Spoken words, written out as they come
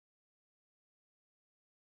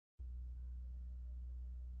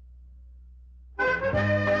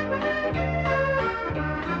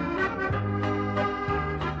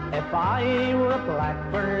If I were a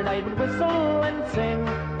blackbird, I would whistle and sing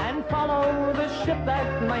and follow the ship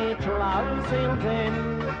that my true love sails in.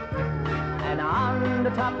 And on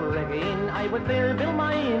the top rigging I would there build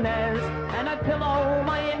my nest, and I'd pillow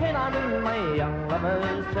my head on my young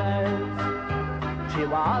lover's chest. She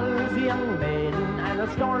was a young maiden, and the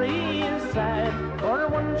story is sad, for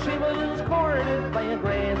once she was courted by a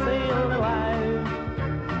grey sailor lad.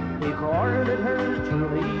 He courted her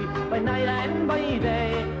truly by night and by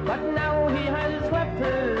day, but now he has left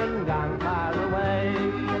her and gone far away.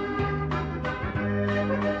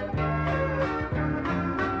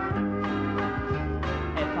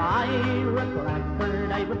 If I were a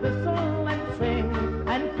blackbird, I would whistle and sing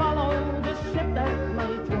and follow the ship that my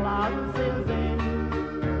true love sails in.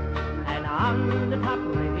 And on the top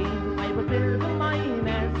rigging I would build my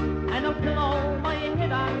nest, and I'll pillow my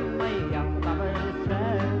head on my young lover's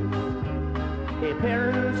chest. If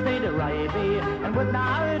parents stayed to ride me and would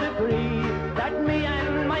not agree that me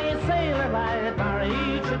and my sailor lad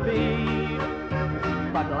married should be,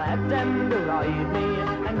 but let them deride me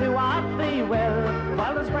and do what they will,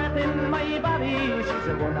 while there's breath in my body, she's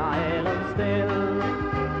the one I love still.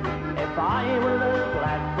 If I were a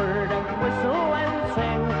blackbird and could whistle and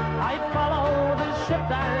sing, I'd follow the ship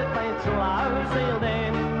that my true love sailed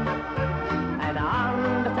in. And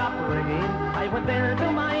on the top rigging I would there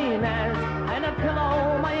do my nest, and I'd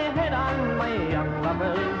pillow my head on my young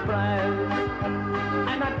lover's breast.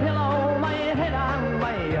 And I'd pillow my head on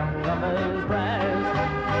my young lover's breast.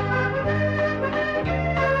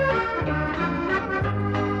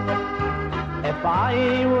 If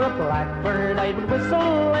I were a blackbird, I would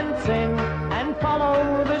whistle and sing and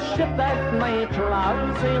follow the ship that my true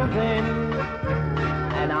love sails in.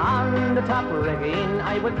 And on the top rigging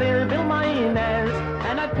I would there build my nest,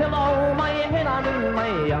 and I'd pillow my head on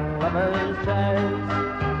my young lover's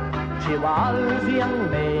chest. She was a young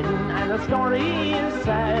maiden, and the story is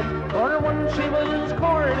sad, for once she was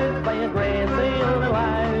courted by a grey sailor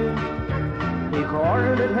lad. He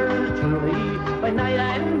courted her truly by night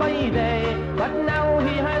and by day, but now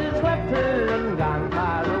he has left her and gone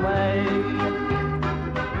far away.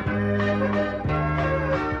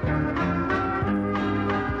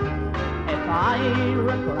 If I were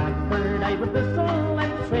a blackbird, I would whistle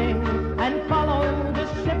and sing and follow the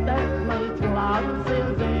ship that my true love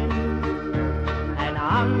sails in. And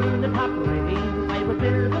on the top